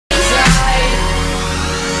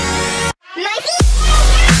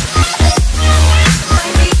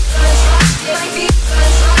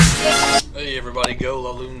everybody,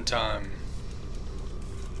 GoLaLoon time.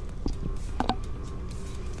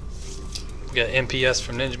 We got MPS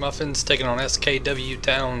from MuFFins taking on SKU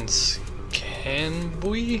Town's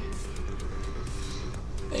Canboy.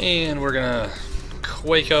 And we're gonna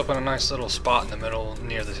wake up in a nice little spot in the middle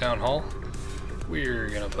near the town hall. We're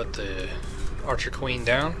gonna put the Archer Queen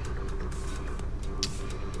down.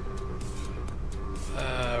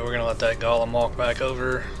 We're gonna let that Golem walk back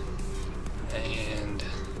over, and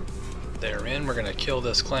therein we're gonna kill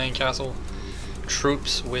this clan castle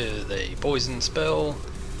troops with a poison spell,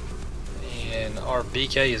 and our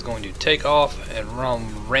BK is going to take off and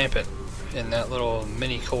run rampant in that little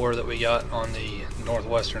mini core that we got on the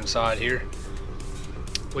northwestern side here.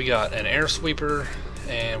 We got an air sweeper,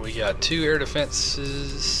 and we got 2 air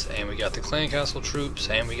defenses, and we got the clan castle troops,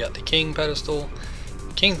 and we got the king pedestal.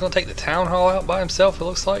 King's gonna take the town hall out by himself, it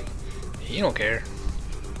looks like. He don't care.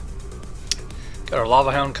 Got our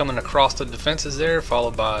lava hound coming across the defenses there,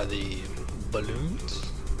 followed by the balloons.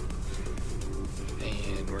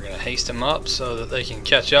 And we're gonna haste them up so that they can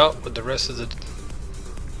catch up with the rest of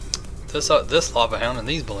this lava hound and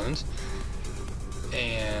these balloons.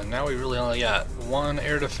 And now we really only got 1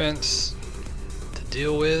 air defense to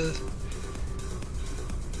deal with.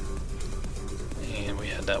 And we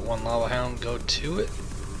had that 1 lava hound go to it.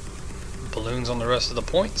 Balloons on the rest of the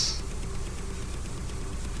points.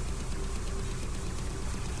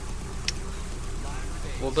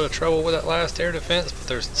 A little bit of trouble with that last air defense, but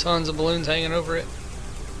there's tons of balloons hanging over it.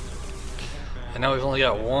 And now we've only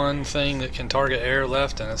got 1 thing that can target air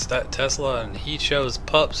left, and it's that Tesla, and he chose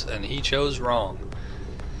pups and he chose wrong.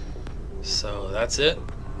 So that's it.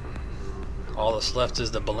 All that's left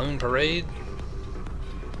is the balloon parade.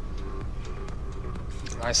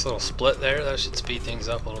 Nice little split there. That should speed things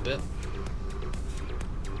up a little bit.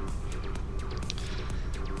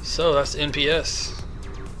 So that's NPS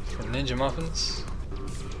from MuFFins,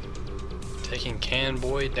 taking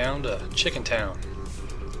Canboy down to Chicken Town.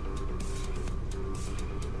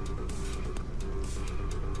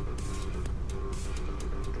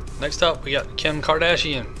 Next up, we got Kim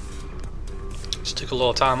Kardashian. Just took a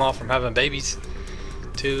little time off from having babies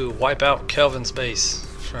to wipe out Kelvin's base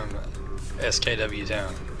from SKU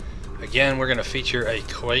Town. Again, we're going to feature a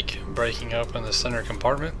quake breaking up in the center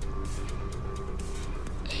compartment,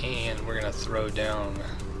 and we're going to throw down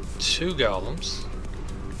 2 golems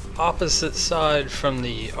opposite side from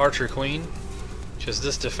the Archer Queen, because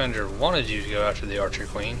this defender wanted you to go after the Archer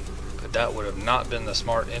Queen, but that would have not been the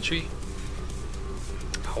smart entry.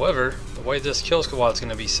 However, the way this kill squad is going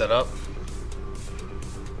to be set up,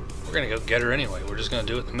 we're going to go get her anyway. We're just going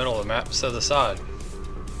to do it in the middle of the map instead of the side.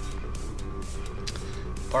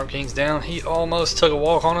 Barb King's down. He almost took a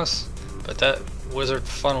walk on us, but that wizard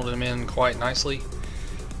funneled him in quite nicely.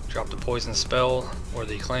 Dropped a poison spell where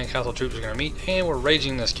the clan castle troops are going to meet, and we're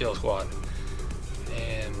raging this kill squad.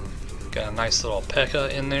 And got a nice little P.E.K.K.A.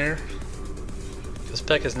 in there, because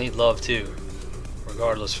P.E.K.K.A.s need love too,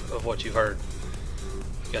 regardless of what you've heard.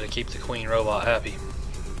 You got to keep the queen robot happy.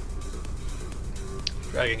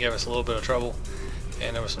 Dragon gave us a little bit of trouble,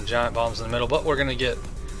 and there were some giant bombs in the middle, but we're going to get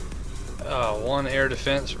 1 air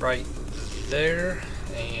defense right there,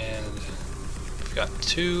 and we've got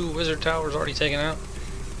 2 wizard towers already taken out.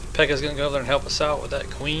 P.E.K.K.A.'s going to go over there and help us out with that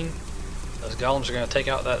queen. Those golems are going to take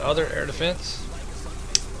out that other air defense.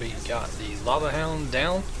 We got the lava hound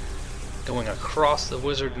down, going across the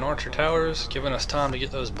wizard and archer towers, giving us time to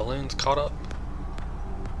get those balloons caught up.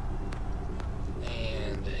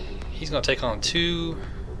 And he's going to take on 2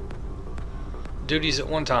 duties at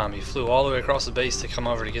one time. He flew all the way across the base to come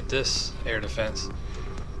over to get this air defense,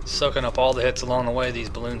 soaking up all the hits along the way. These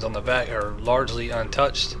balloons on the back are largely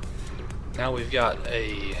untouched. Now we've got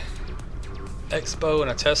a Expo and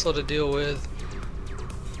a Tesla to deal with,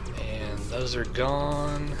 and those are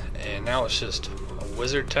gone, and now it's just a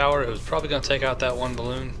wizard tower who's probably going to take out that 1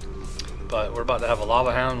 balloon, but we're about to have a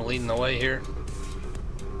lava hound leading the way here.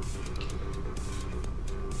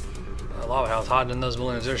 Lava hound's hiding in those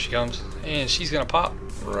balloons. There she comes, and she's gonna pop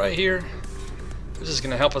right here. This is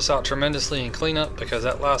gonna help us out tremendously in cleanup, because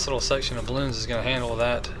that last little section of balloons is gonna handle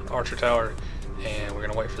that archer tower, and we're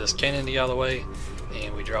gonna wait for this cannon to get out of the way.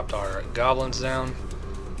 And we dropped our goblins down,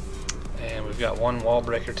 and we've got 1 wall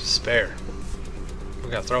breaker to spare.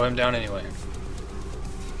 We're gonna throw him down anyway.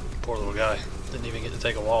 Poor little guy, didn't even get to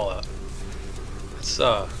take a wall out. It's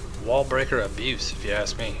wall breaker abuse, if you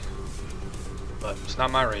ask me, but it's not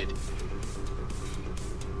my raid.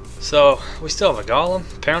 So we still have a golem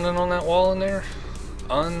pounding on that wall in there,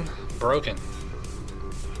 unbroken.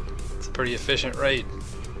 It's a pretty efficient raid.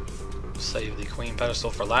 Save the queen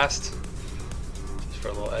pedestal for last, just for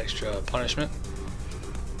a little extra punishment.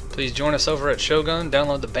 Please join us over at Shogun.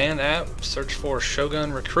 Download the band app. Search for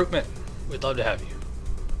Shogun Recruitment. We'd love to have you.